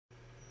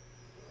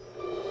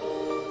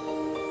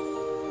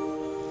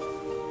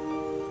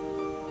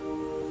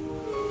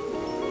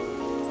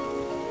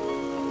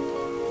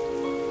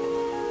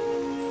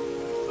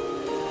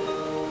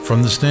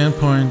From the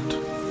standpoint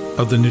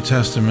of the New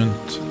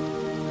Testament,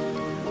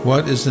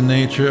 what is the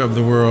nature of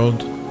the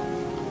world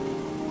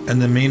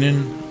and the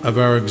meaning of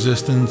our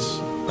existence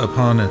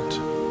upon it?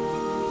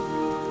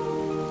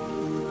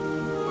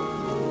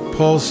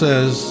 Paul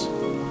says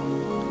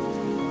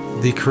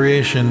the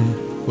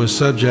creation was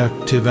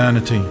subject to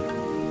vanity,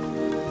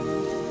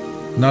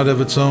 not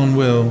of its own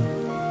will,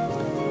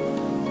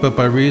 but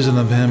by reason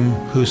of him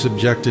who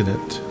subjected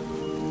it.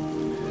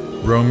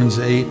 Romans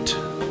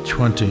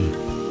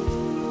 8:20.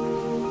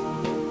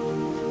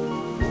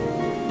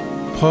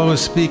 Paul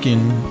is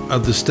speaking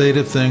of the state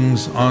of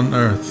things on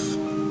earth.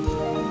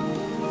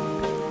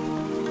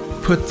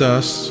 Put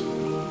thus,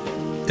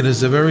 it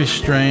is a very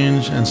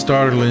strange and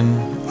startling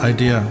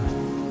idea.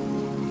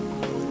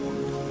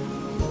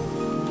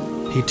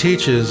 He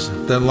teaches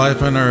that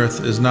life on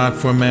earth is not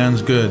for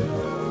man's good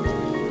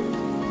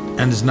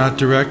and is not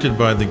directed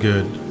by the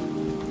good,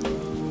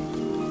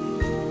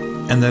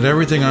 and that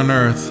everything on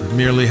earth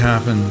merely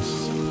happens.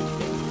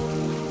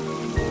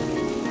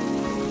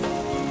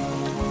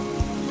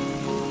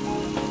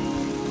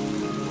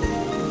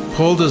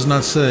 Paul does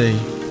not say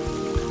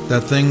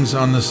that things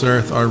on this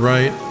earth are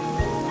right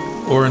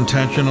or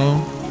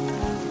intentional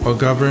or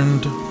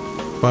governed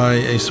by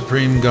a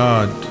supreme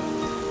God.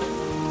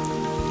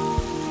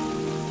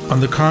 On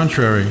the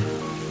contrary,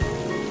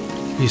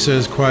 he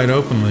says quite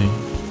openly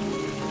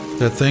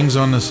that things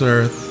on this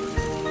earth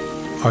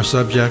are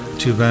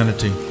subject to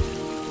vanity,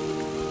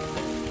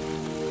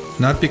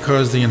 not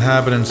because the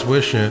inhabitants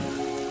wish it,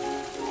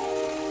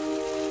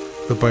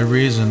 but by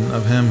reason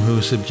of him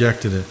who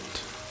subjected it.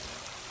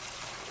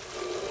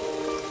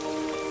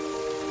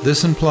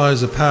 This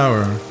implies a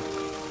power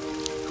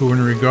who,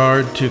 in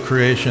regard to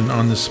creation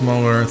on this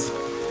small earth,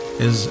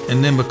 is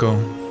inimical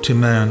to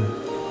man.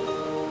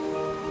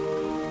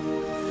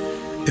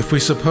 If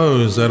we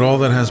suppose that all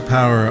that has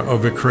power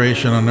over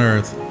creation on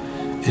earth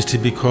is to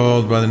be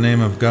called by the name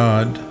of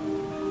God,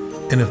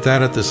 and if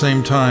that at the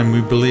same time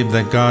we believe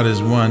that God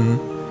is one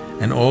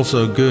and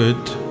also good,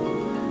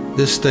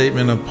 this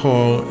statement of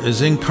Paul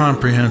is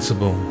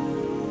incomprehensible.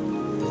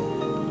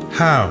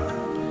 How,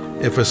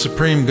 if a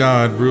supreme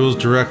God rules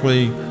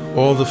directly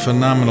all the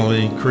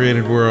phenomenally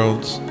created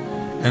worlds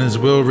and his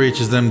will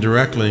reaches them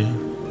directly,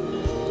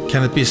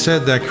 can it be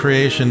said that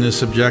creation is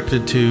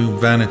subjected to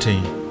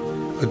vanity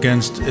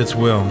against its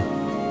will?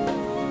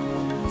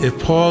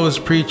 If Paul is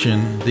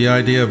preaching the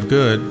idea of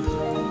good,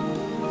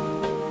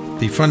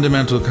 the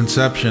fundamental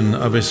conception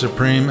of a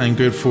supreme and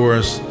good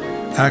force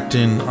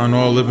acting on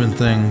all living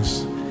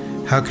things,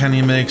 how can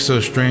he make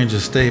so strange a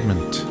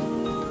statement?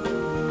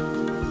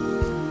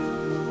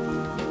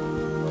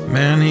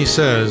 Man, he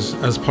says,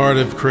 as part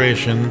of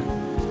creation,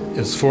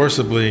 is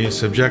forcibly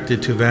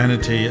subjected to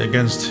vanity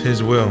against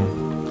his will.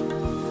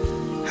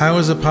 How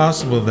is it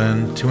possible,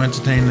 then, to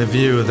entertain the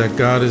view that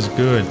God is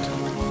good?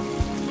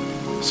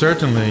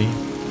 Certainly,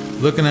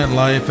 looking at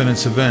life and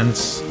its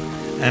events,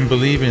 and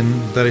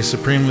believing that a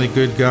supremely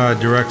good God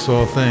directs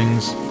all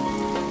things,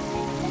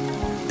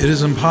 it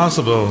is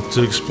impossible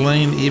to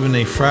explain even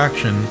a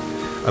fraction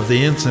of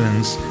the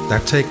incidents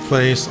that take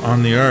place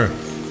on the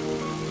earth.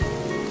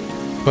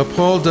 But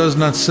Paul does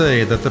not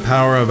say that the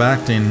power of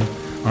acting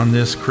on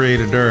this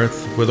created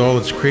earth with all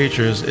its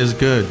creatures is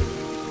good.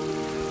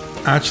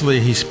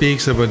 Actually, he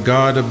speaks of a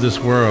God of this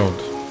world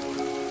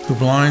who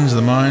blinds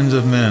the minds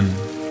of men.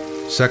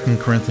 2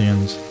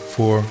 Corinthians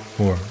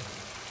 4:4.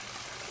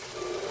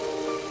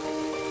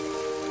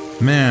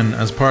 Man,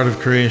 as part of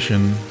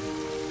creation,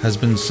 has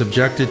been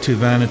subjected to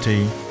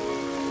vanity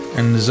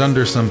and is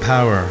under some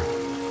power,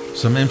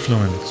 some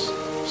influence,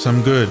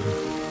 some good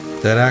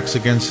that acts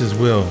against his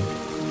will,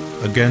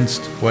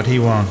 against what he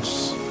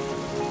wants.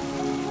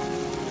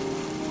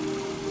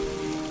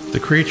 The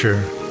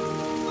creature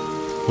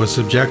was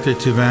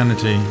subjected to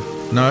vanity,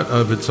 not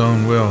of its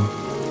own will.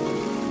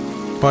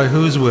 By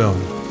whose will?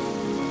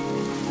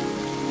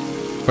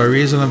 By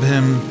reason of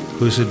him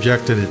who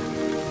subjected it.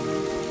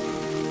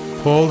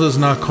 Paul does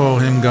not call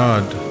him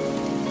God.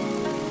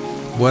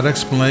 What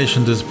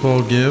explanation does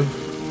Paul give?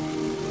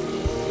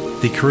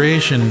 The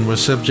creation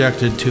was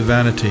subjected to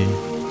vanity.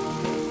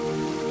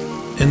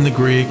 In the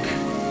Greek,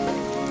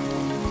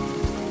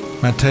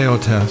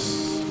 Metanoia.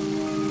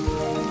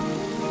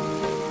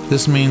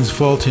 This means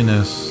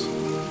faultiness,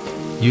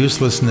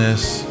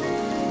 uselessness,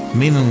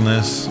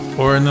 meaningless,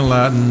 or in the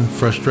Latin,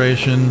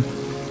 frustration,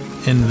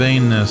 in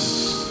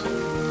vainness.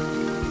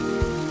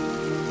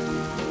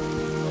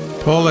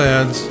 Paul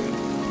adds,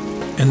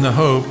 in the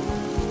hope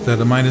that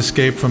it might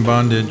escape from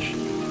bondage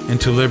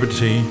into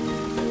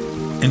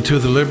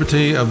the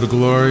liberty of the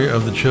glory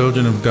of the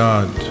children of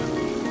God.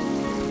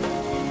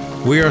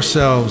 We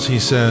ourselves, he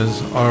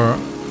says, are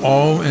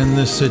all in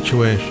this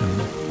situation.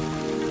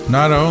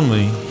 Not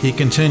only, he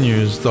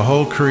continues, the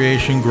whole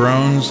creation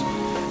groans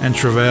and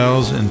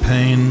travails in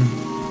pain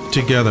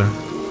together.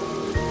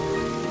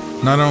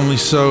 Not only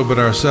so, but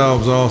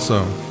ourselves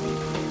also,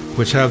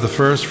 which have the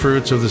first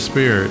fruits of the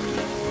Spirit,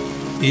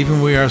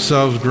 even we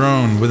ourselves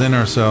groan within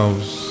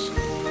ourselves,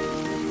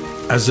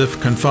 as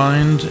if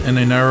confined in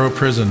a narrow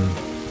prison,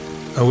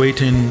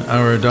 awaiting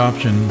our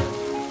adoption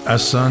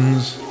as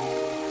sons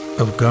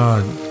of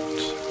God.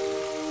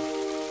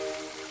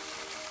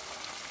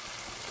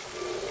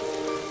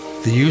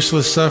 The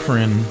useless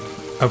suffering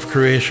of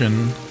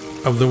creation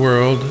of the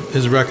world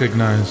is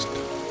recognized.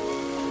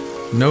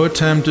 No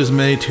attempt is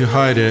made to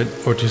hide it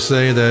or to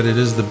say that it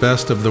is the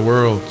best of the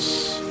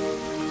worlds.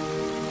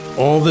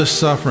 All this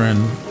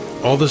suffering,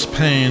 all this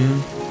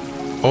pain,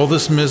 all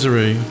this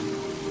misery,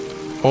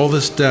 all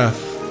this death,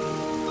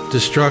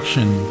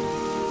 destruction,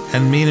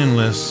 and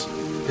meaningless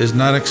is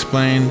not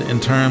explained in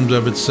terms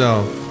of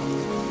itself.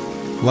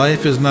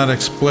 Life is not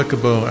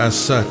explicable as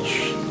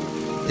such.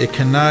 It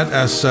cannot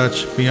as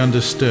such be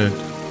understood.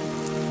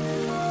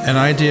 An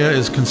idea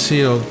is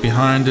concealed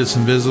behind its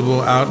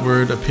invisible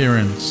outward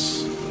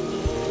appearance.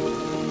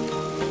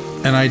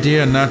 An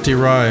idea not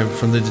derived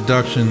from the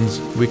deductions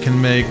we can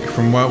make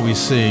from what we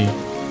see,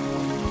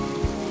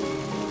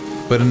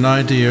 but an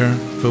idea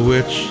for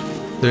which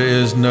there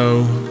is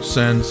no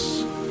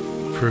sense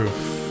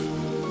proof.